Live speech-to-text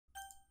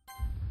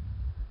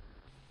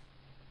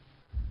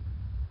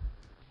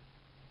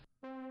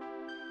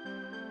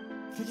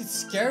Freaking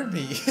scared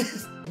me.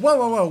 Whoa,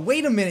 whoa, whoa,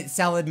 wait a minute,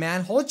 Salad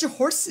Man. Hold your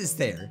horses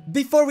there.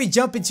 Before we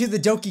jump into the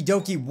Doki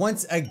Doki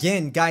once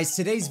again, guys,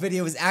 today's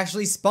video is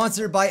actually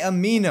sponsored by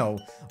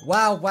Amino.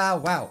 Wow, wow,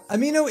 wow.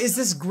 Amino is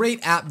this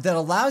great app that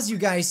allows you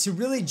guys to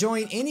really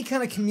join any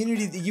kind of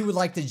community that you would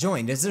like to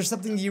join. Is there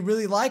something you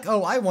really like?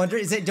 Oh, I wonder,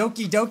 is it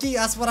Doki Doki?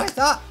 That's what I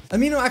thought.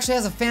 Amino actually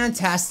has a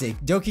fantastic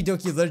Doki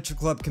Doki Literature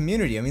Club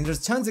community. I mean,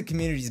 there's tons of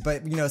communities,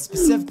 but you know,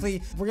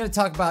 specifically, we're gonna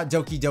talk about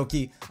Doki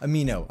Doki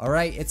Amino, all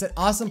right? It's an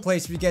awesome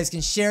place where you guys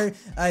can share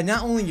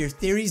not only your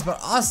theories, but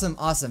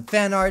awesome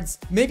fan arts.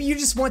 Maybe you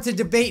just want to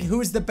debate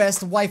who is the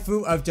best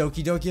waifu of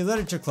Doki Doki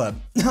Literature Club.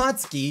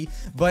 Natsuki,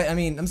 but I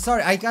mean, I'm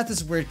sorry, I got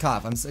this weird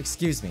cough.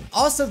 Excuse me.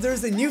 Also,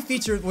 there's a new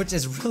feature which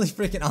is really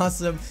freaking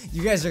awesome.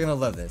 You guys are gonna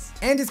love this.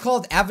 And it's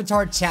called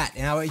Avatar Chat.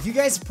 Now, you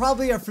guys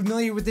probably are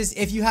familiar with this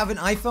if you have an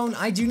iPhone.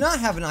 I do not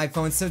have an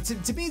iPhone, so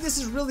to me, this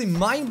is really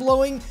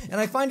mind-blowing,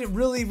 and I find it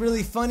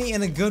really funny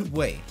in a good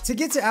way. To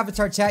get to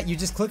Avatar Chat, you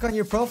just click on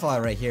your profile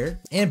right here,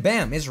 and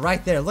bam, it's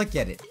right there. Look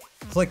at it.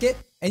 Click it.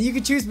 And you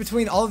can choose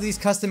between all of these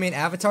custom-made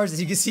avatars.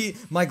 As you can see,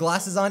 my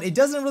glasses on. It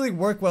doesn't really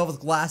work well with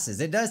glasses.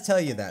 It does tell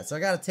you that, so I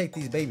gotta take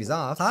these babies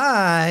off.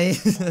 Hi!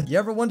 You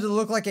ever wanted to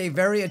look like a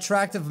very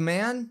attractive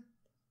man?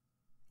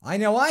 I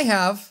know I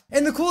have.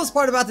 And the coolest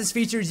part about this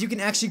feature is you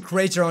can actually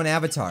create your own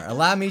avatar.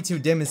 Allow me to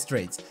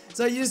demonstrate.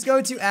 So you just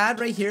go to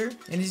add right here,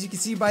 and as you can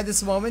see by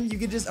this woman, you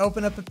can just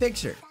open up a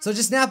picture. So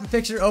just snap a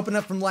picture, open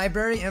up from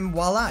library, and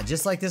voila,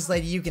 just like this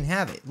lady, you can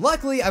have it.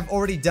 Luckily, I've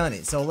already done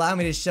it, so allow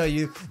me to show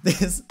you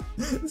this.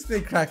 This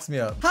thing cracks me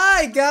up.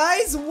 Hi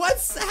guys,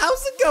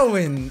 how's it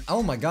going?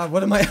 Oh my god,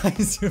 what are my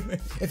eyes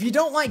doing? If you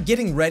don't like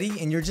getting ready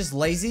and you're just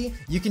lazy,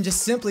 you can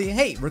just simply,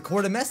 hey,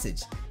 record a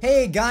message.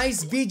 Hey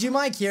guys, Bijuu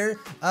Mike here.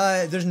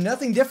 There's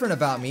nothing different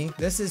about me.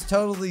 This is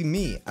totally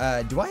me.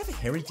 Do I have a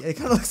hairy, it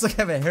kind of looks like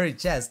I have a hairy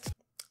chest.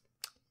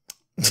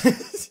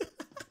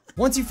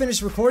 Once you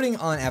finish recording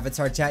on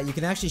Avatar Chat, you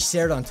can actually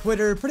share it on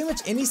Twitter, pretty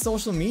much any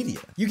social media.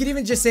 You can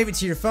even just save it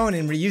to your phone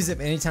and reuse it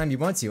anytime you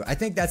want to. I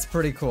think that's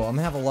pretty cool. I'm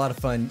gonna have a lot of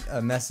fun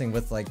messing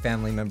with like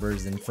family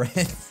members and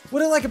friends.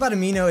 What I like about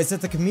Amino is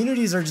that the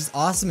communities are just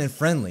awesome and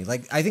friendly.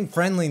 Like, I think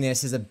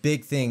friendliness is a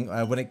big thing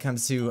when it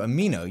comes to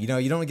Amino. You know,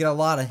 you don't get a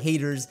lot of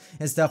haters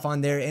and stuff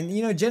on there. And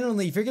you know,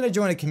 generally, if you're gonna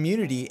join a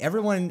community,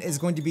 everyone is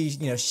going to be,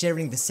 you know,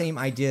 sharing the same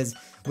ideas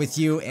with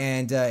you.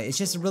 And it's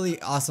just a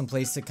really awesome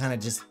place to kind of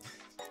just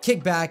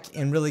kick back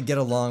and really get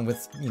along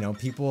with, you know,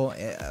 people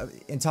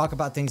and talk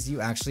about things you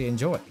actually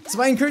enjoy.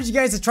 So I encourage you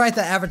guys to try out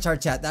that Avatar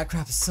Chat. That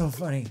crap is so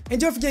funny. And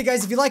don't forget,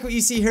 guys, if you like what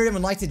you see here and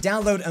would like to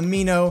download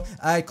Amino,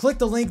 click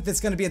the link that's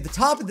going to be at the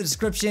top of the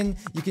description.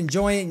 You can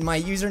join.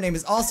 My username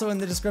is also in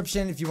the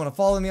description if you want to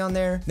follow me on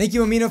there. Thank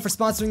you, Amino, for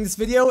sponsoring this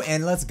video,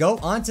 and let's go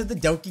on to the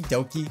Doki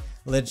Doki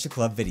Literature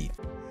Club video.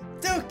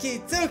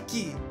 Doki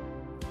Doki!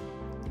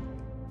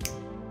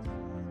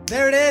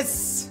 There it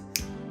is!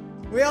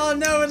 We all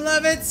know and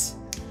love it!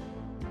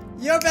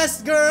 Your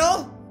best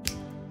girl!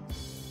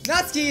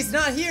 Natsuki's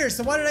not here,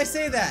 so why did I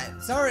say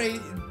that? Sorry.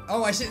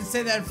 Oh, I shouldn't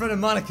say that in front of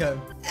Monika.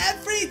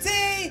 Every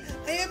day,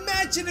 I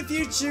imagine a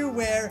future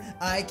where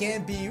I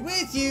can be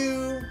with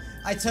you.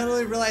 I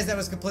totally realized that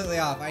was completely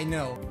off, I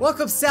know.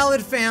 Welcome,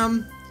 Salad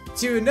Fam,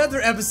 to another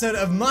episode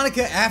of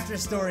Monika After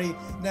Story.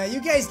 Now,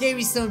 you guys gave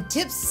me some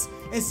tips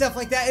and stuff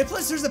like that, and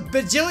plus there's a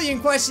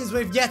bajillion questions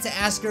we've yet to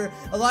ask her.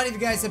 A lot of you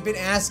guys have been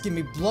asking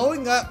me,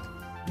 blowing up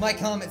my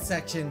comment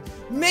section.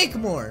 Make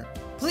more.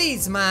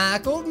 Please,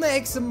 Michael,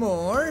 make some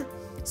more.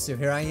 So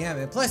here I am.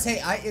 And plus,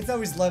 hey, it's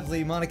always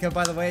lovely, Monika,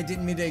 by the way. I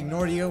didn't mean to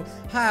ignore you.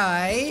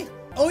 Hi.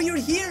 Oh, you're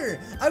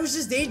here. I was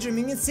just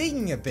daydreaming and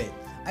singing a bit.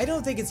 I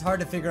don't think it's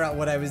hard to figure out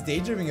what I was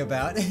daydreaming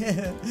about.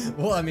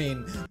 Well, I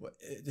mean,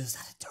 is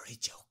that a dirty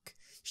joke?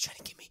 You're trying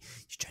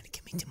to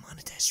get me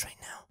demonetized right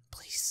now.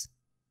 Please.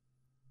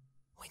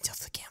 Wait till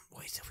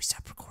we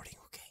stop recording,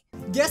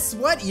 okay? Guess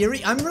what,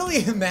 Yuri? I'm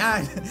really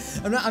mad.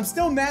 I'm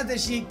still mad that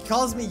she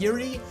calls me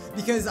Yuri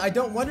because I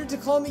don't want her to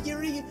call me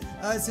Yuri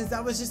since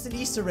that was just an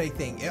Easter egg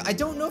thing. I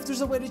don't know if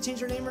there's a way to change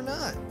her name or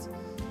not.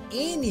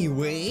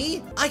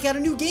 Anyway, I got a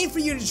new game for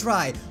you to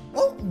try.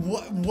 Oh,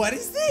 what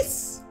is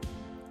this?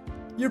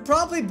 You're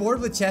probably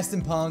bored with chess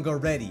and Pong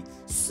already.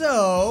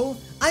 So,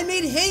 I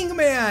made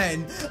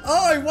Hangman.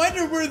 Oh, I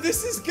wonder where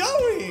this is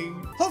going.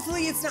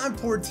 Hopefully it's not in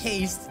poor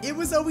taste. It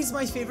was always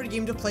my favorite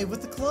game to play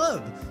with the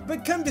club.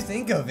 But come to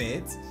think of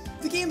it,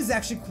 the game is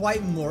actually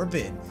quite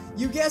morbid.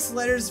 You guess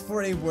letters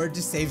for a word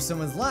to save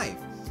someone's life.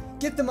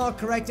 Get them all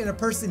correct and a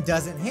person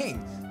doesn't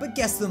hang, but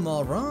guess them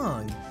all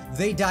wrong.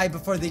 They die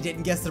before they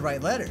didn't guess the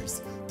right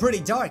letters. Pretty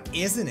dark,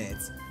 isn't it?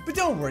 But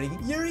don't worry,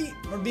 Yuri,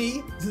 or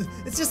me,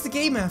 it's just a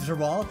game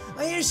after all.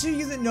 I assure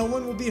you that no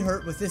one will be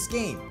hurt with this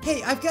game.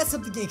 Hey, I've got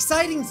something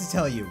exciting to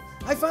tell you.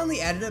 I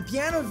finally added a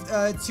piano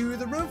to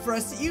the room for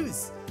us to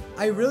use.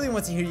 I really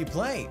want to hear you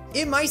play.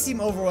 It might seem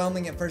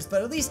overwhelming at first,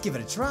 but at least give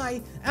it a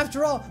try.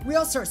 After all, we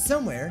all start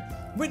somewhere.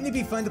 Wouldn't it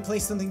be fun to play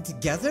something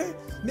together?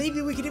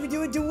 Maybe we could even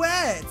do a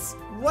duet.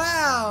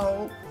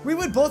 Wow. We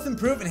would both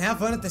improve and have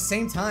fun at the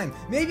same time.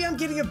 Maybe I'm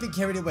getting a bit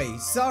carried away.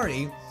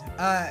 Sorry.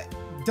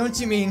 Don't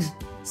you mean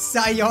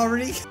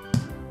Sayori?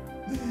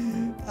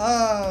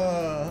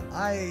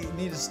 I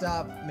need to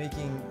stop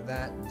making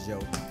that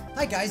joke.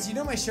 Hi guys, you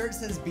know my shirt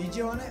says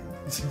Bijuu on it?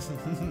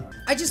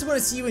 I just want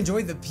to see you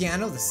enjoy the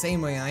piano the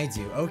same way I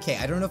do. Okay,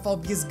 I don't know if I'll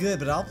be as good,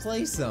 but I'll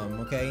play some,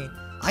 okay?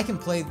 I can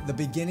play the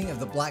beginning of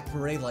the Black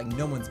Parade like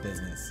no one's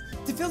business.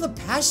 To feel the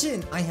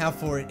passion I have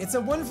for it, it's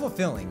a wonderful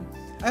feeling.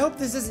 I hope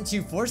this isn't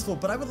too forceful,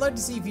 but I would love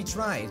to see if you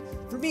tried.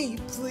 For me,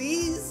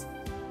 please?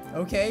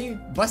 Okay,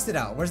 bust it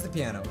out. Where's the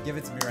piano? Give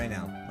it to me right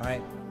now,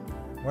 alright?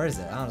 Where is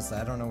it? Honestly,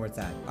 I don't know where it's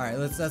at. Alright,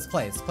 let's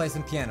play. Let's play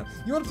some piano.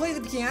 You wanna play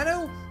the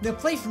piano? Then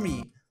play for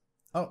me.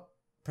 Oh,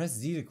 press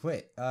Z to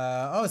quit.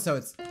 So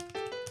it's...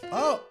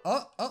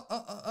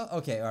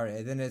 Okay,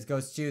 alright. Then it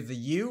goes to the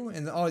U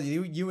and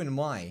the... U and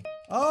Y.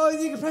 Oh,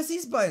 you can press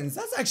these buttons.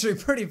 That's actually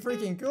pretty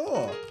freaking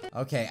cool.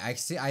 Okay, I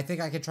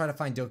think I could try to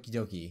find Doki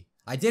Doki.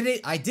 I did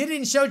it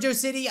in Shoujo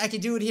City, I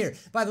can do it here.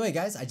 By the way,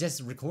 guys, I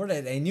just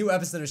recorded a new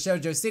episode of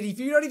Shoujo City. If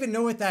you don't even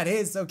know what that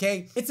is,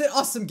 okay? It's an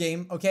awesome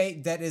game,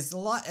 okay? That is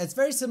it's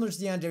very similar to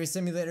the Yandere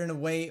Simulator in a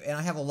way, and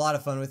I have a lot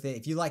of fun with it.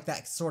 If you like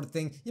that sort of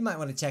thing, you might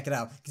want to check it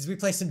out, because we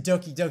play some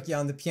Doki Doki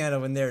on the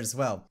piano in there as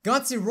well.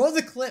 Gatsu, roll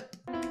the clip!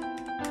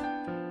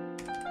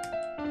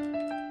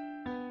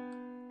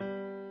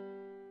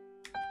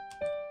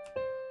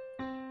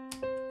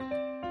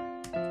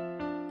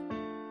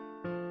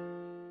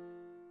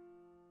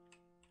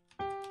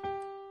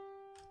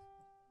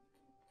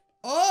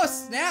 Oh,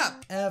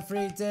 snap!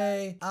 Every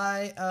day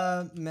I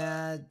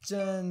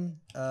imagine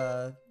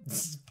a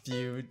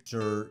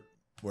future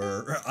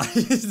where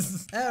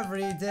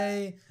every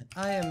day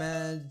I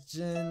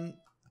imagine...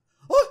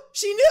 Oh,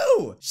 she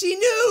knew! She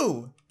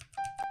knew!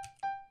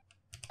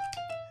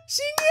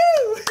 She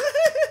knew!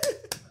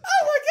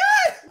 Oh my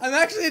god! I'm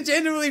actually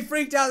genuinely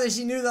freaked out that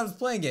she knew that I was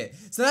playing it.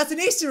 So that's an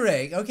Easter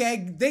egg,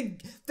 okay?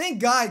 Thank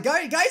God.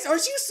 Guys,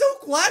 aren't you so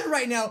glad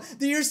right now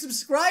that you're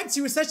subscribed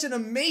to such an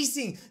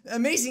amazing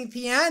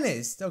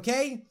pianist,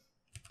 okay?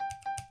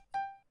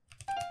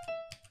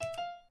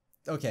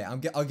 Okay,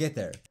 I'll get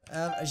there.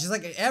 She's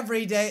like,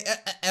 every day.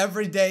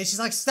 She's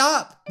like,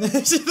 stop!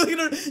 She's looking at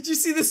her, did you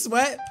see the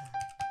sweat?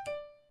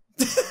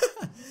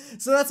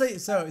 So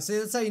that's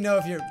how you know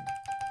if you're...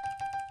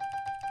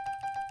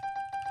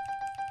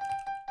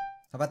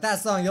 How about that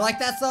song? You like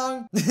that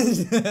song?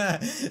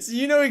 So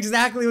you know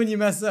exactly when you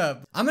mess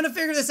up. I'm gonna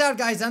figure this out,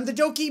 guys. I'm the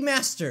Doki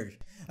Master.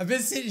 I've been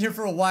sitting here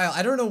for a while.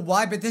 I don't know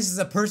why, but this is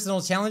a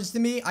personal challenge to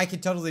me. I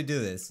could totally do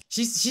this.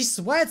 She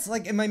sweats.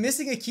 Like, am I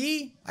missing a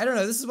key? I don't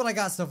know. This is what I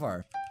got so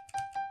far.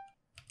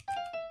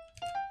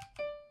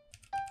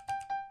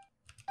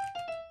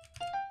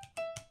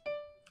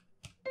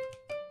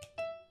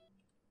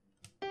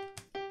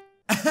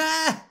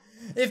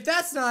 If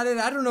that's not it,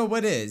 I don't know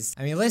what is.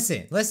 I mean,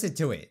 listen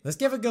to it. Let's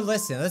give it a good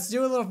listen. Let's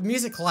do a little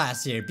music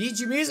class here.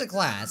 Bijuu music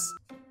class.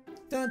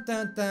 Dun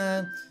dun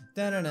dun.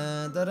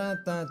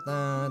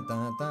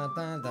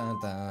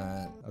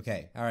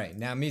 Okay, all right.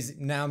 Now music.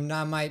 Now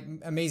my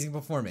amazing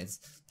performance.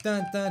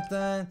 Dun dun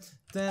dun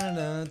dun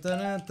dun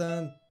dun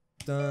dun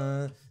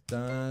dun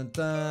dun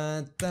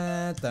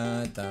dun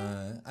dun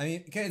dun. I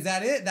mean, is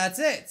that it? That's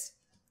it.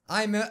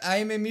 I'm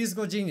a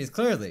musical genius,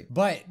 clearly.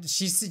 But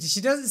she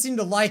doesn't seem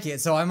to like it,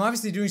 so I'm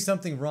obviously doing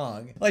something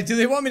wrong. Like, do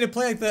they want me to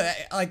play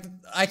like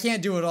I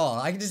can't do it all.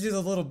 I can just do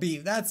the little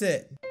beat. That's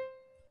it.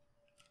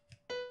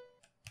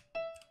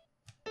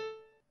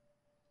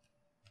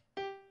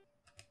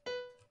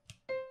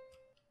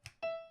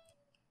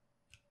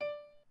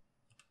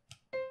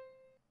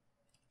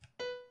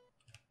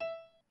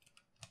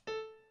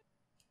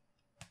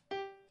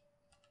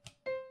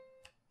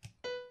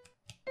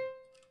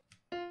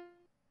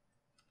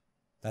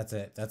 That's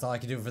it. That's all I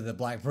can do for the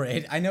Black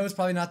Parade. I know it's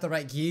probably not the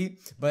right key,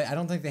 but I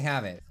don't think they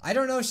have it. I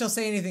don't know if she'll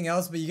say anything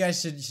else, but you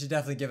guys should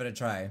definitely give it a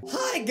try.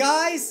 Hi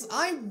guys!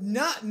 I'm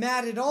not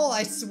mad at all,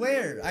 I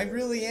swear. I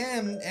really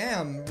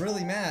am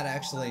really mad,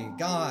 actually.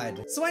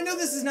 God. So I know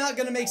this is not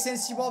gonna make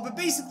sense to you all, but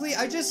basically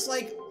I just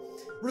like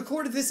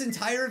recorded this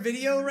entire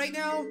video right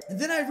now, and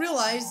then I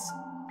realized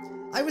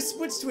I was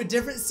switched to a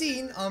different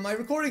scene on my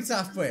recording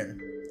software,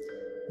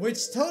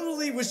 which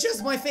totally was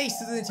just my face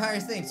to the entire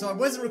thing, so I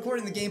wasn't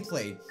recording the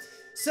gameplay.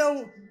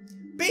 So,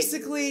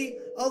 basically,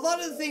 a lot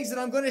of the things that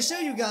I'm going to show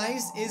you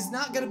guys is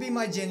not going to be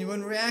my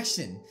genuine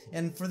reaction.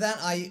 And for that,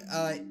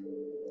 I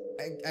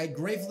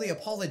gravely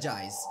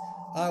apologize.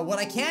 What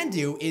I can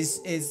do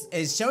is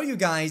show you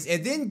guys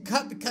and then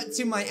cut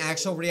to my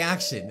actual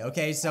reaction,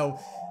 okay? So,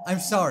 I'm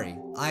sorry.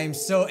 I'm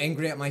so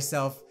angry at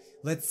myself.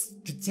 Let's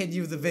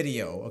continue the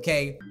video,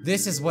 okay?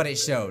 This is what it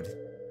showed.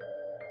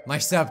 My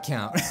sub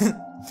count.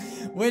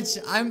 Which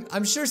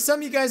I'm sure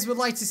some of you guys would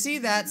like to see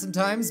that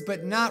sometimes,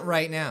 but not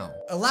right now.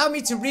 Allow me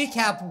to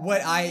recap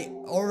what I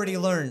already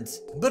learned.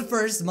 But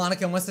first,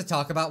 Monika wants to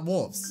talk about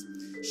wolves.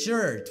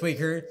 Sure,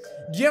 Tweaker.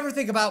 Do you ever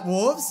think about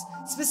wolves?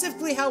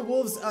 Specifically how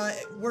wolves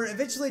were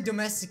eventually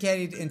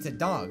domesticated into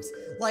dogs.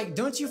 Like,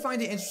 don't you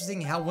find it interesting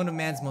how one of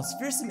man's most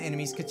fearsome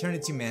enemies could turn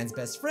into man's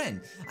best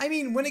friend? I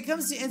mean, when it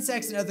comes to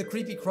insects and other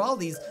creepy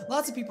crawlies,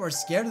 lots of people are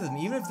scared of them,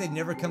 even if they've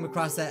never come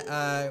across one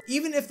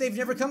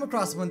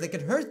that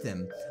could hurt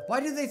them. Why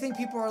do they think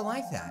people are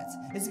like that?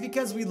 Is it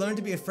because we learned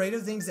to be afraid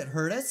of things that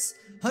hurt us?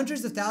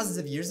 Hundreds of thousands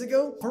of years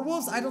ago? For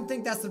wolves, I don't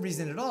think that's the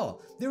reason at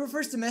all. They were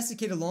first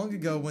domesticated long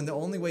ago when the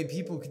only way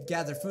people could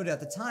gather food at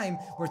the time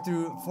were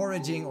through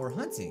foraging or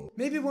hunting.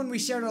 Maybe when we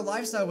shared our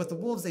lifestyle with the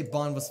wolves, a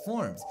bond was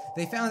formed.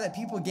 They found that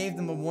people gave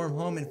them a warm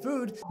home and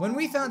food when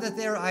we found that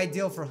they were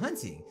ideal for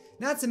hunting.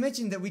 Not to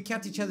mention that we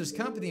kept each other's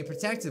company and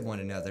protected one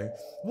another.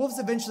 Wolves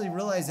eventually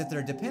realized that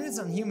their dependence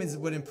on humans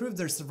would improve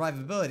their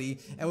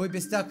survivability, and we've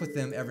been stuck with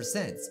them ever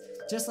since.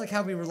 Just like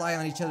how we rely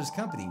on each other's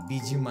company,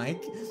 Bijuu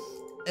Mike.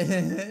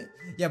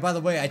 Yeah, by the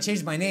way, I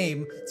changed my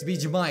name to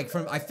Bijuu Mike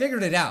I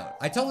figured it out.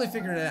 I totally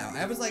figured it out.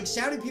 I was like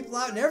shouting people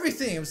out and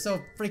everything. I was so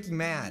freaking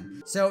mad.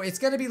 So it's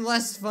gonna be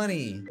less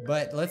funny,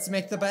 but let's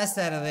make the best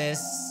out of this.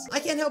 I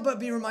can't help but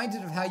be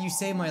reminded of how you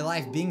saved my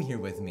life being here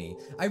with me.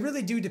 I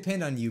really do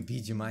depend on you,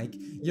 Bijuu Mike.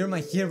 You're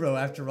my hero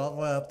after all.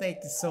 Well, thank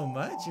you so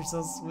much. You're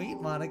so sweet,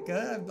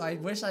 Monika. I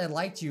wish I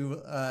liked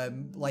you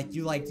like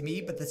you liked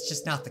me, but that's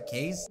just not the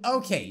case.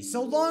 Okay,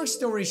 so long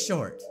story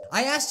short,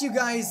 I asked you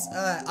guys,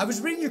 I was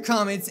reading your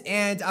comments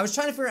and I was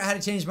trying to figure out how to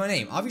change my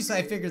name. Obviously,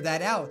 I figured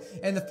that out,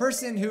 and the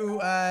person who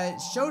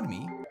showed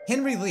me,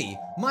 Henry Lee,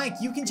 Mike,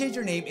 you can change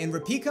your name in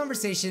repeat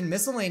conversation,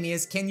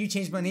 miscellaneous, can you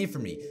change my name for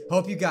me?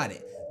 Hope you got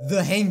it.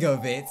 The hang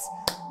of it.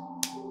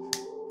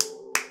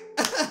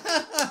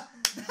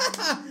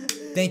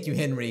 Thank you,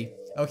 Henry.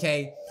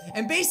 Okay,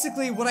 and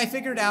basically what I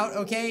figured out,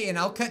 okay, and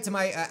I'll cut to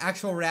my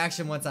actual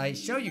reaction once I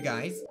show you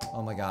guys.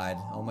 Oh my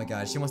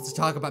god, she wants to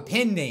talk about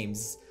pen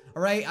names.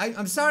 Alright,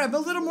 I'm sorry, I'm a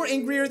little more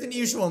angrier than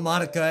usual,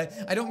 Monika.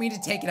 I don't mean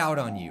to take it out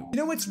on you. You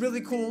know what's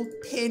really cool?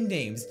 Pen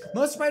names.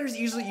 Most writers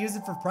usually use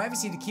it for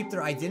privacy to keep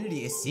their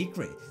identity a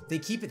secret. They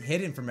keep it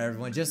hidden from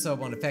everyone just so it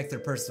won't affect their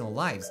personal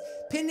lives.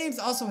 Pen names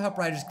also help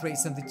writers create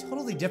something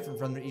totally different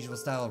from their usual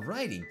style of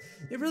writing.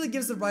 It really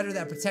gives the writer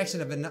that protection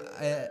of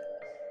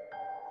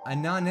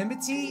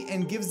anonymity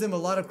and gives them a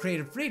lot of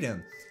creative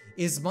freedom.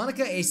 Is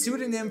Monika a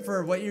pseudonym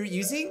for what you're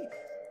using?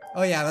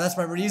 Oh yeah, that's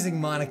right, we're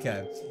using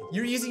Monika.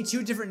 You're using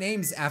two different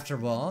names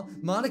after all,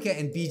 Monika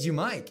and Bijuu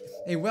Mike.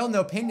 A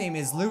well-known pen name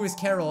is Lewis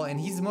Carroll,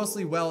 and he's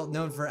mostly well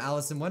known for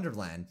Alice in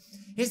Wonderland.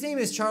 His name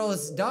is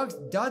Charles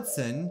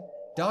Dodgson,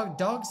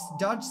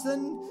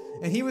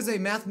 and he was a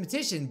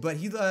mathematician, but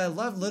he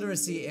loved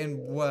literacy and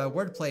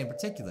wordplay in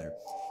particular.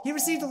 He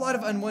received a lot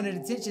of unwanted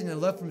attention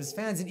and love from his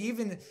fans, and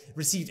even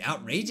received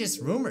outrageous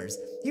rumors.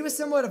 He was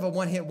somewhat of a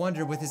one-hit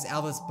wonder with his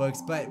Alice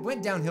books, but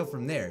went downhill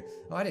from there.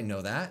 Oh, I didn't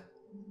know that.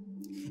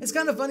 It's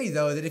kind of funny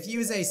though that if you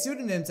use a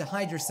pseudonym to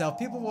hide yourself,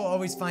 people will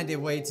always find a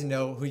way to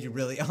know who you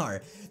really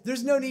are.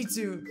 There's no need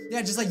to,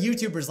 yeah, just like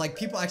YouTubers, like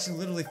people actually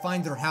literally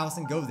find their house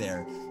and go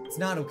there. It's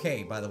not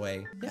okay, by the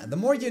way. Yeah, the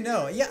more you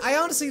know. Yeah, I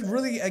honestly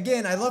really,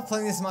 again, I love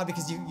playing this mod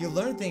because you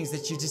learn things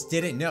that you just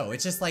didn't know.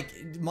 It's just like,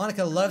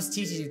 Monika loves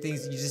teaching you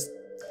things that you just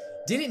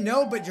didn't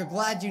know, but you're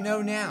glad you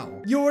know now.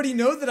 You already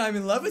know that I'm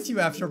in love with you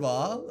after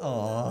all.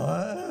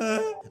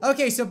 Aww.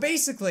 Okay, so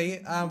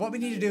basically, what we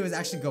need to do is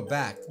actually go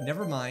back.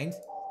 Never mind.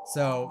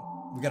 So,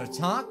 we gotta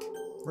talk,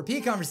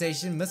 repeat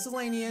conversation,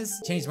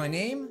 miscellaneous, change my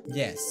name,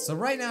 yes. So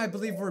right now I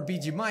believe we're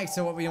Bijuu Mike,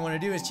 so what we wanna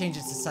do is change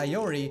it to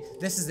Sayori.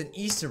 This is an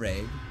Easter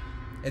egg,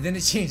 and then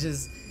it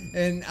changes,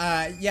 and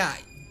yeah.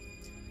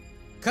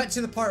 Cut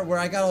to the part where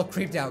I got all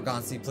creeped out,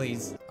 Gonsi,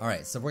 please.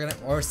 Alright, so we're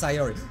gonna, or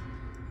Sayori.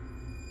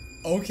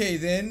 Okay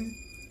then.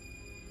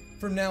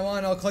 From now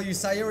on, I'll call you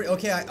Sayori.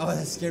 Okay, oh,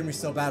 that scared me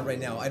so bad right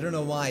now. I don't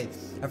know why.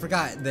 I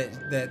forgot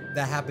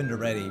that happened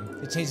already.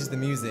 It changes the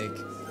music.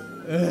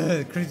 Ugh,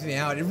 it creeps me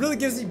out. It really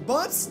gives me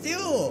bumps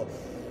still.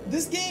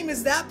 This game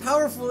is that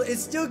powerful, it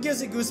still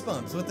gives me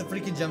goosebumps with the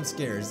freaking jump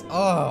scares.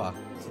 Oh.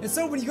 And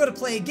so when you go to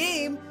play a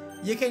game,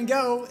 you can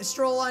go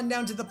stroll on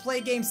down to the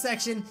play game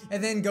section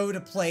and then go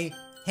to play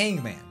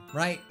Hangman,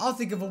 right? I'll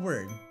think of a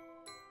word.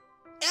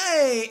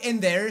 Hey,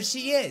 and there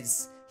she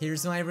is.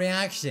 Here's my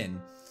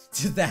reaction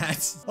to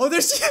that. Oh,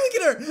 there she is. Look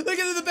at her. Look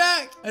at her in the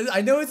back.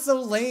 I know it's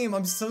so lame.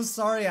 I'm so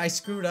sorry I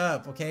screwed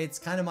up, okay? It's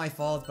kind of my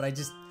fault, but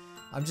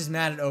I'm just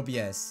mad at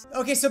OBS.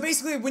 Okay, so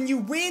basically when you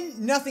win,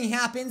 nothing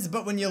happens,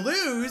 but when you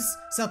lose,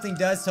 something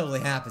does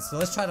totally happen. So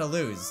let's try to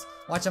lose.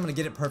 Watch, I'm gonna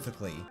get it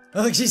perfectly.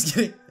 Oh, look, she's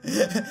getting...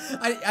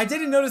 I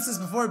didn't notice this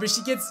before, but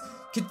she gets,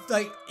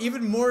 like,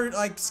 even more,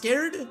 like,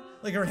 scared.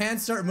 Like, her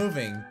hands start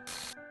moving.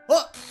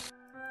 Oh!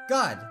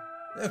 God.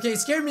 Okay, it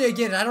scared me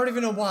again, I don't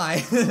even know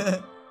why.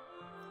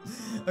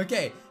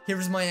 Okay,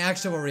 here's my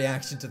actual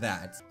reaction to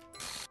that.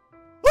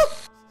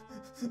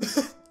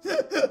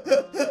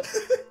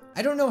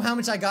 I don't know how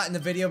much I got in the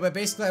video, but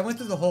basically I went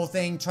through the whole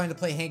thing trying to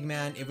play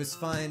Hangman. It was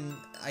fun.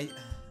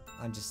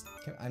 I'm just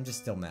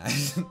still mad.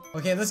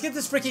 Okay, let's get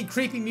this freaking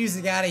creepy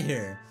music out of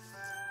here.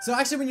 So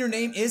actually when your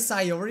name is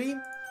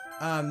Sayori,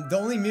 the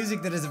only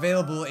music that is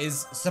available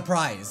is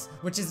surprise,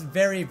 which is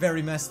very,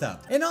 very messed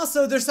up. And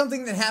also, there's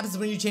something that happens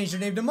when you change your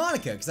name to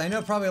Monika, because I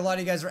know probably a lot of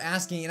you guys were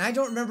asking, and I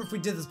don't remember if we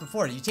did this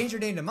before. You change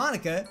your name to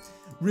Monika?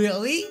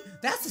 Really?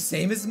 That's the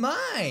same as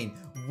mine.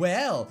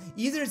 Well,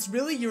 either it's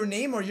really your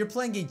name or you're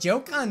playing a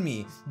joke on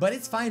me, but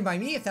it's fine by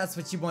me if that's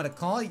what you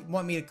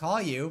want me to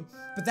call you.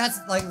 But that's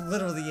like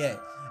literally it.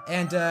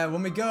 And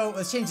when we go,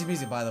 let's change the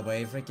music, by the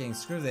way. Freaking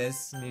screw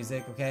this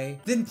music, okay?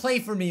 Then play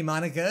for me,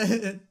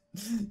 Monika.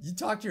 You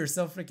talk to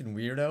yourself, freaking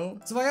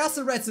weirdo. So I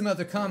also read some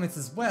other comments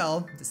as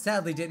well that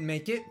sadly didn't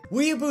make it.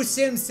 Weeaboo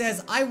Sim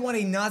says, I want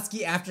a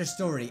Natsuki After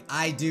Story.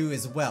 I do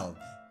as well.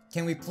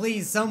 Can we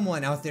please,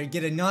 someone out there,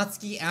 get a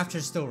Natsuki After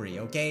Story,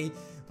 okay?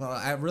 Well,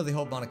 I really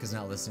hope Monika's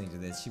not listening to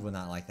this. She will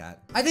not like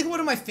that. I think one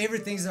of my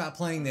favorite things about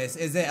playing this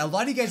is that a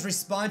lot of you guys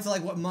respond to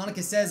like what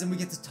Monika says and we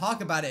get to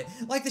talk about it.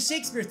 Like the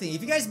Shakespeare thing.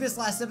 If you guys missed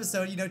last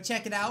episode, you know,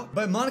 check it out.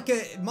 But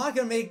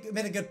Monika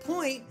made a good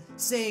point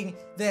saying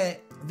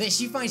that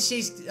she finds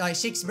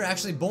Shakespeare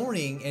actually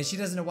boring and she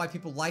doesn't know why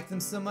people like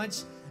them so much.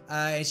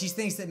 And she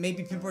thinks that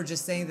maybe people are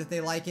just saying that they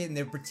like it and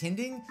they're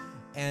pretending.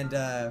 And,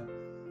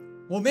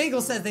 well,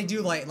 Mangle says they do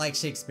like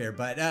Shakespeare,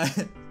 but,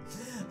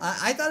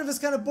 I thought it was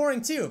kind of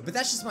boring too, but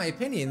that's just my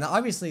opinion.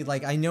 Obviously,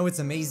 like, I know it's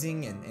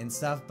amazing and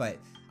stuff, but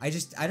I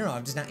don't know,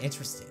 I'm just not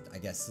interested, I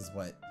guess is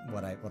what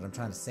I'm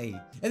trying to say.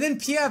 And then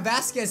Pia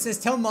Vasquez says,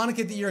 tell Monika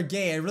that you're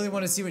gay. I really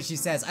want to see what she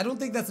says. I don't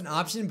think that's an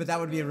option, but that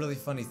would be a really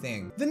funny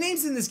thing. The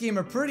names in this game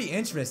are pretty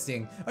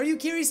interesting. Are you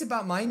curious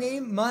about my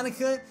name,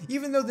 Monika?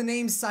 Even though the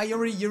names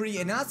Sayori, Yuri,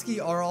 and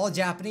Natsuki are all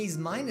Japanese,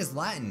 mine is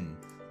Latin.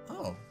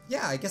 Oh,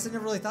 yeah, I guess I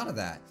never really thought of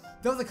that.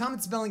 Though the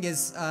common spelling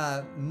is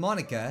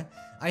Monika,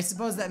 I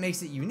suppose that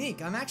makes it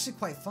unique. I'm actually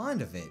quite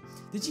fond of it.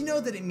 Did you know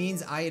that it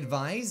means I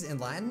advise in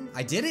Latin?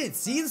 I did it.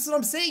 See, this is what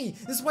I'm saying.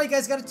 This is why you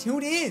guys gotta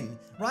tune in,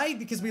 right?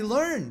 Because we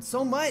learn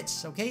so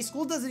much, okay?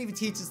 School doesn't even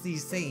teach us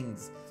these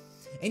things.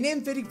 A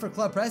name fitting for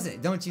club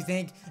president, don't you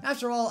think?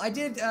 After all, I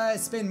did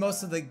spend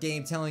most of the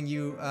game telling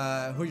you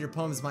who your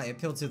poems might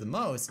appeal to the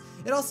most.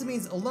 It also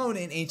means alone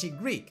in ancient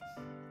Greek.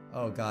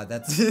 Oh God,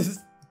 that's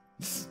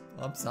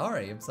I'm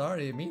sorry,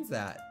 it means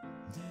that.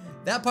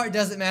 That part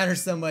doesn't matter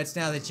so much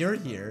now that you're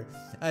here.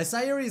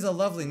 Sayori is a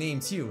lovely name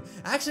too.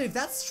 Actually, if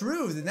that's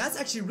true, then that's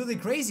actually really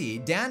crazy.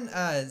 Dan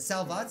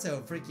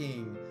Salvato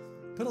freaking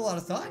put a lot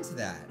of thought into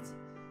that.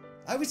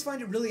 I always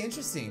find it really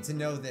interesting to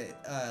know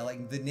that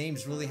like the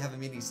names really have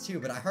meanings too,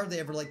 but I hardly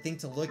ever like think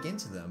to look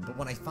into them. But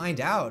when I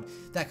find out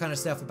that kind of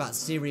stuff about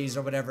series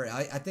or whatever,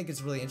 I think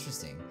it's really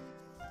interesting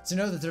to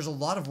know that there's a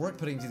lot of work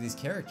put into these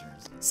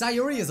characters.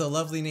 Sayori is a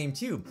lovely name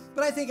too,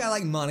 but I think I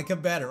like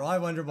Monika better. I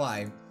wonder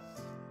why.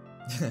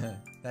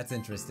 That's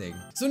interesting.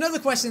 So another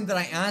question that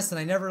I asked and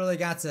I never really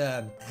got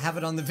to have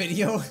it on the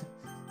video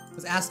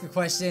was ask a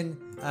question,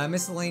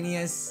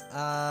 miscellaneous,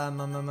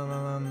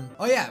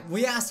 oh yeah,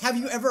 we asked, have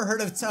you ever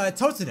heard of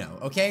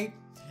Totono, okay?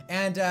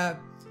 And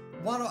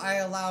why don't I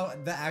allow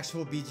the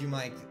actual Bijuu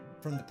mic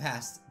from the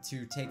past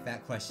to take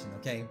that question,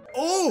 okay?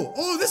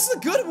 Oh, this is a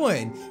good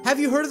one! Have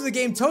you heard of the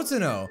game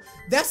Totono?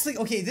 That's the,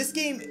 okay, this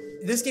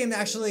game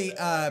actually,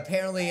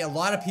 apparently a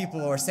lot of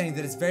people are saying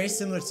that it's very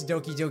similar to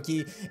Doki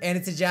Doki, and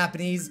it's a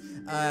Japanese,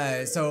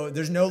 so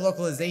there's no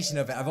localization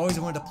of it. I've always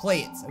wanted to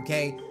play it,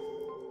 okay?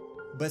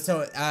 But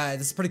so,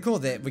 this is pretty cool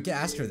that we can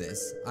ask her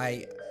this.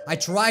 I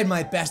tried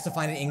my best to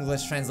find an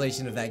English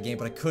translation of that game,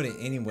 but I couldn't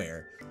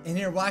anywhere. And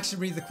here, we'll actually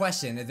read the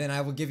question, and then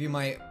I will give you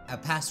my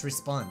past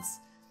response.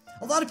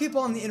 A lot of people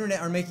on the internet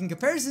are making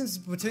comparisons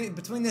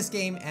between this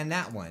game and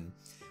that one.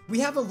 We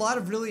have a lot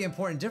of really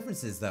important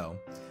differences though.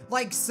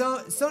 Like,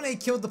 Sone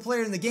killed the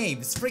player in the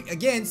game.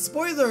 Again,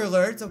 spoiler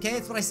alert, okay?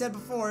 It's what I said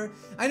before.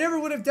 I never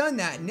would have done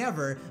that,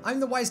 never. I'm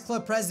the wise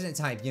club president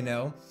type, you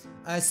know?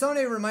 Sone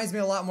reminds me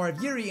a lot more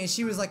of Yuri, and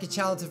she was like a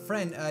childhood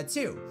friend,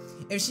 too.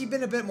 If she'd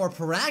been a bit more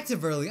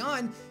proactive early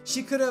on,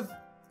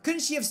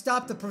 couldn't she have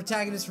stopped the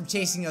protagonist from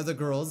chasing other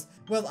girls?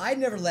 Well, I'd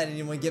never let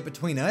anyone get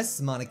between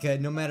us, Monika,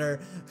 no matter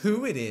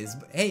who it is.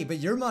 Hey, but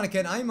you're Monika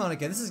and I'm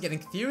Monika. This is getting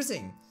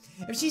confusing.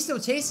 If she's still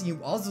chasing you,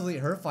 I'll delete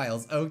her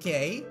files,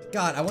 okay?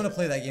 God, I want to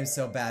play that game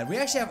so bad. We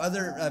actually have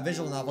other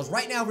visual novels.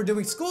 Right now, we're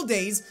doing School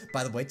Days.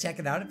 By the way, check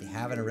it out if you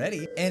haven't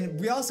already. And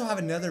we also have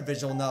another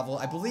visual novel.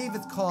 I believe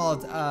it's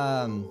called,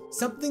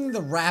 something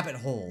the Rabbit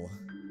Hole.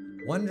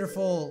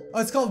 Wonderful.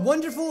 Oh, it's called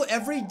Wonderful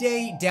Every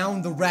Day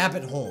Down the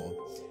Rabbit Hole.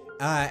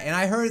 And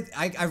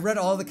I read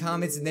all the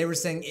comments and they were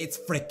saying it's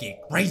freaking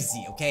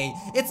crazy, okay?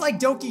 It's like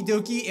Doki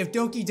Doki if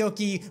Doki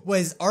Doki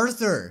was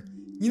Arthur.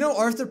 You know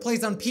Arthur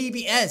plays on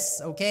PBS,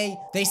 okay?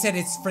 They said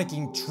it's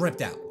freaking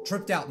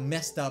tripped out,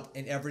 messed up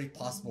in every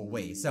possible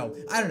way. So,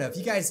 I don't know, if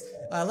you guys,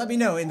 let me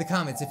know in the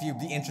comments if you'd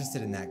be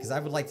interested in that, because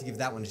I would like to give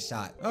that one a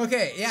shot.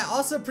 Okay, yeah,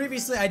 also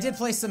previously I did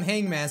play some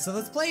Hangman, so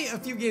let's play a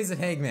few games of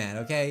Hangman,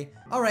 okay?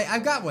 Alright,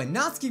 I've got one.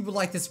 Natsuki would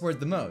like this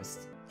word the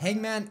most.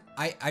 Hangman,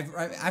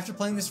 after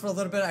playing this for a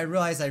little bit, I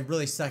realized I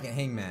really suck at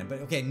Hangman. But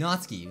okay,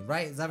 Natsuki,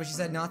 right? Is that what she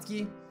said,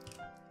 Natsuki?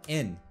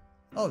 N.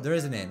 Oh, there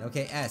is an N.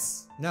 Okay,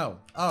 S. No.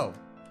 O.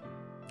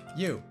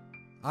 U.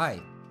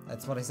 I.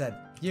 That's what I said.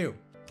 U.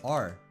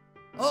 R.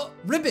 Oh,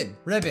 ribbon.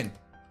 Ribbon.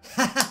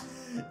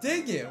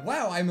 Dang it.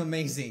 Wow, I'm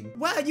amazing.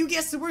 Wow, you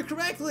guessed the word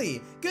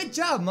correctly. Good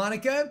job,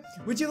 Monika.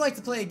 Would you like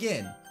to play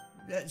again?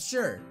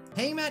 Sure.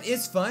 Hangman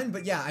is fun,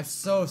 but yeah, I'm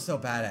so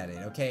bad at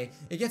it, okay?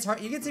 It gets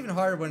hard. It gets even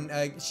harder when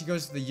she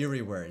goes to the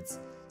Yuri words.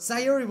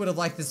 Sayori would have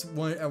liked this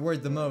one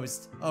word the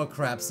most. Oh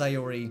crap,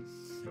 Sayori.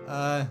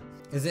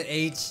 Is it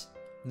H?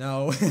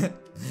 No.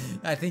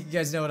 I think you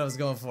guys know what I was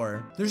going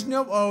for. There's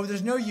no O,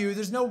 there's no U,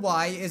 there's no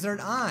Y. Is there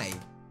an I?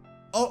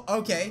 Oh,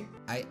 okay.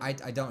 I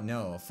don't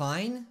know.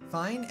 Fine?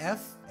 Fine?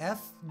 F?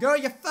 Girl,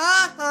 you're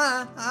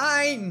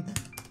fine!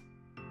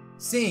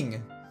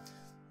 Sing.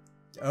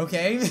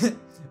 Okay.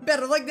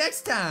 Better luck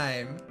next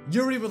time.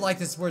 Yuri would like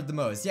this word the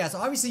most. Yeah, so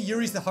obviously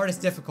Yuri's the hardest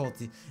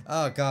difficulty.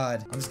 Oh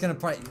god. I'm just gonna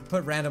put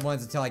random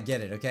ones until I get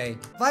it, okay?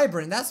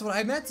 Vibrant, that's what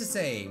I meant to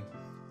say.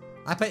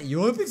 I bet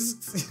Yuri.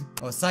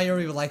 Oh,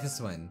 Sayori would like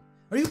this one.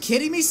 Are you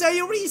kidding me,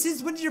 Sayori?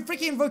 Since when did your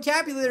freaking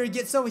vocabulary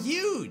get so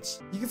huge?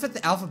 You can fit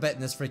the alphabet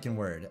in this freaking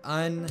word.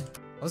 I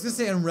was gonna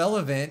say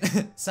irrelevant.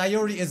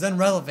 Sayori is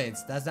irrelevant.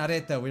 That's not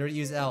it though. We already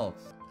use L.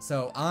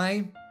 So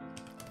I-T-D.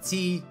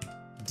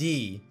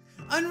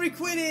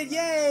 Unrequited,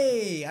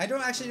 yay! I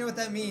don't actually know what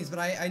that means, but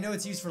I know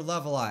it's used for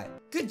love a lot.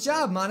 Good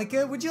job,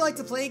 Monika. Would you like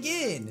to play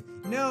again?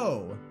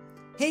 No.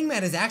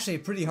 Hangman is actually a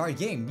pretty hard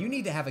game. You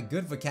need to have a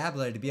good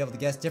vocabulary to be able to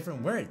guess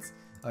different words.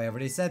 Oh, I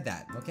already said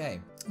that.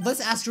 Okay.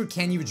 Let's ask her,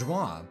 can you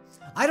draw?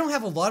 I don't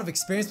have a lot of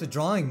experience with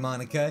drawing,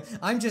 Monika.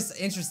 I'm just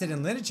interested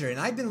in literature, and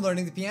I've been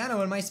learning the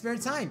piano in my spare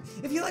time.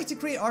 If you like to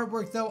create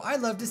artwork, though,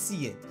 I'd love to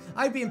see it.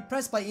 I'd be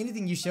impressed by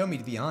anything you show me,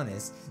 to be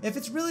honest. If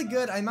it's really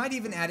good, I might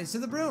even add it to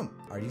the room.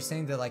 Are you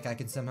saying that, like, I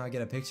can somehow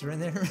get a picture in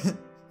there?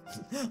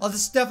 I'll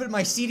just stuff it in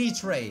my CD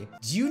tray.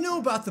 Do you know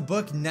about the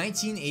book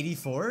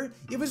 1984?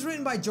 It was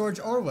written by George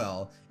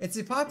Orwell. It's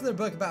a popular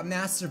book about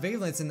mass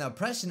surveillance and the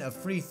oppression of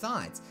free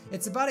thought.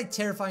 It's about a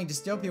terrifying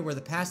dystopia where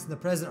the past and the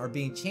present are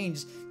being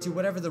changed to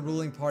whatever the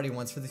ruling party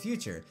wants for the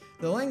future.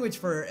 The language,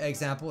 for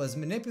example, is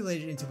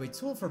manipulated into a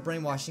tool for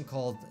brainwashing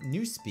called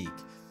newspeak.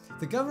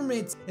 The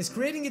government is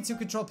creating it to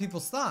control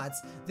people's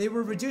thoughts. They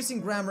were reducing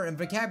grammar and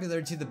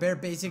vocabulary to the bare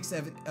basics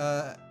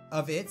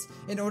of it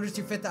in order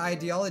to fit the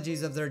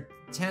ideologies of their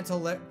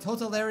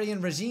totalitarian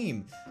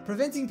regime,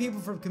 preventing people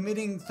from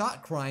committing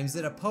thought crimes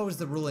that oppose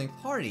the ruling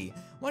party.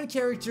 One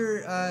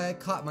character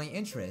caught my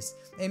interest.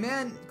 A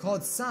man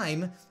called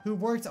Syme, who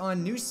worked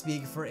on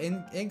Newspeak for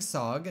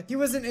Ingsog. He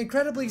was an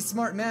incredibly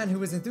smart man who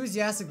was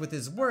enthusiastic with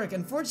his work.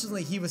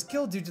 Unfortunately, he was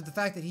killed due to the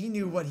fact that he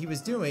knew what he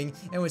was doing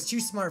and was too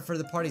smart for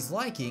the party's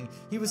liking.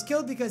 He was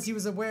killed because he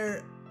was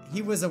aware,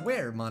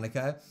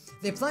 Monika.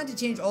 They plan to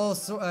change all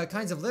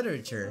kinds of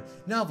literature.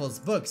 Novels,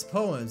 books,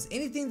 poems,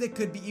 anything that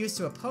could be used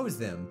to oppose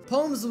them.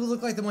 Poems will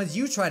look like the ones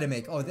you try to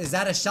make. Oh, is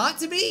that a shot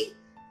to me?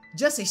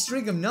 Just a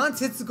string of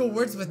nonsensical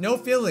words with no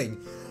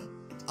feeling.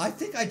 I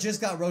think I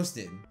just got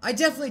roasted. I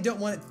definitely don't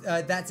want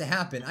that to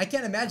happen. I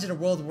can't imagine a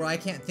world where I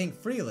can't think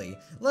freely,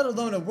 let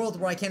alone a world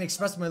where I can't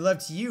express my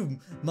love to you,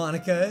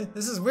 Monika.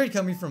 This is weird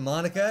coming from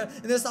Monika,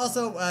 and this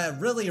also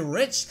really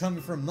rich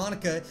coming from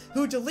Monika,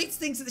 who deletes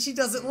things that she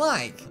doesn't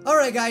like.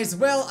 Alright guys,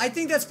 well, I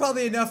think that's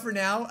probably enough for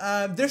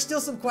now. There's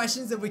still some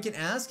questions that we can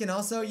ask, and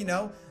also, you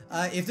know,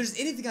 if there's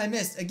anything I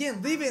missed,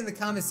 again, leave it in the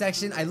comment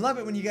section. I love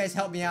it when you guys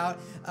help me out.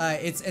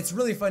 It's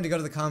really fun to go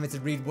to the comments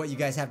and read what you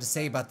guys have to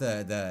say about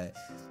the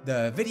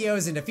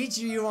videos and to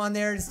feature you on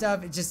there and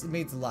stuff. It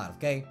means a lot,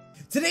 okay?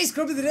 Today's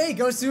script of the day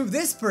goes to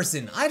this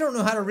person. I don't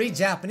know how to read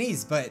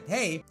Japanese, but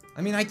hey,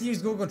 I mean, I can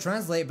use Google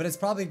Translate, but it's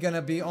probably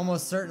gonna be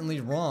almost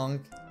certainly wrong.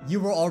 You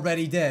were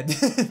already dead.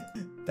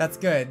 That's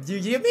good.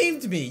 You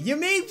memed me. You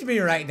memed me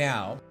right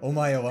now.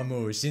 Omae wa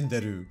mou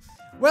shinderu.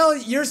 Well,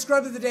 your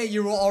scrub of the day,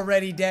 you were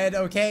already dead,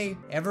 okay?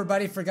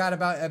 Everybody forgot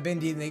about a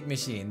Bendy Link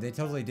Machine. They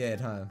totally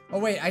did, huh? Oh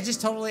wait, I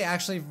just totally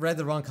actually read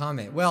the wrong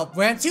comment. Well,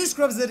 we have 2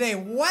 scrubs of the day.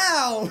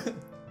 Wow!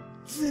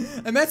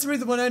 I meant to read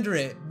the one under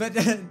it, but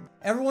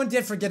everyone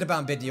did forget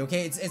about Bendy,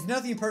 okay? It's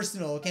nothing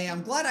personal, okay?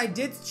 I'm glad I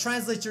did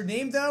translate your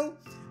name, though.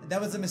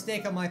 That was a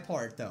mistake on my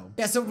part, though.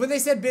 Yeah, so when they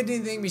said Bendy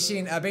Link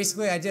Machine,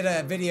 basically I did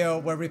a video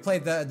where we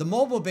played the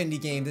mobile Bendy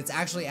game that's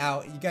actually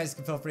out. You guys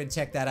can feel free to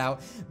check that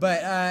out.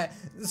 But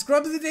the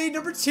scrub of the day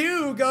number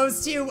 2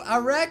 goes to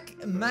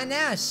Arek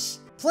Manash.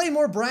 Play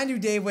more Brand New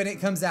Day when it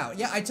comes out.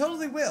 Yeah, I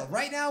totally will.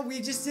 Right now, we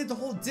just did the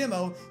whole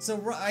demo,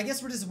 so I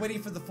guess we're just waiting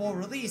for the full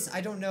release.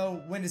 I don't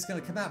know when it's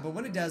gonna come out, but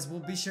when it does, we'll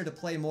be sure to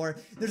play more.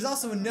 There's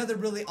also another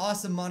really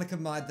awesome Monika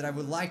mod that I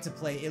would like to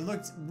play. It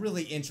looked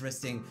really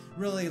interesting,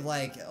 really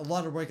like a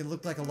lot of work. It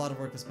looked like a lot of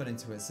work was put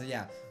into it, so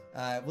yeah.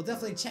 We'll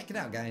definitely check it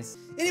out, guys.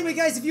 Anyway,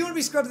 guys, if you want to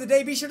be scrubbed of the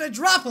day, be sure to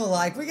drop a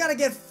like. We gotta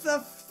get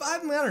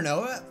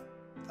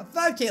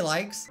 5K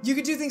likes. You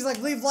can do things like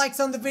leave likes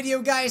on the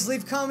video, guys,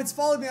 leave comments,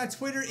 follow me on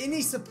Twitter.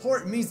 Any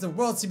support means the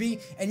world to me,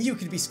 and you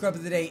could be scrub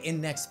of the day in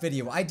next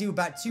video. I do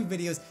about 2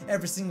 videos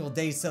every single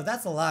day, so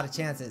that's a lot of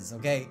chances,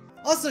 okay?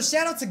 Also,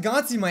 shout out to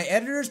Gonsi, my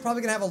editor. Is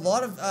probably gonna have a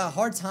lot of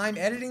hard time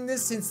editing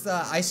this since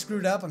I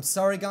screwed up. I'm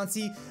sorry,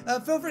 Gonsi.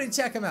 Feel free to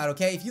check him out,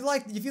 okay? If you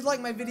like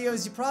my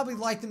videos, you probably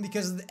like them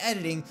because of the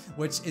editing,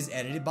 which is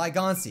edited by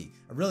Gonsi.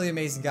 A really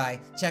amazing guy.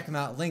 Check him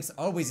out. Links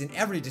always in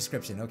every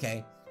description,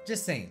 okay?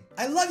 Just saying.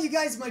 I love you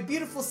guys, my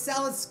beautiful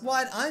salad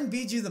squad. I'm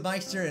Bijuu the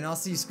Bikester, and I'll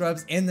see you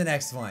scrubs in the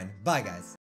next one. Bye, guys.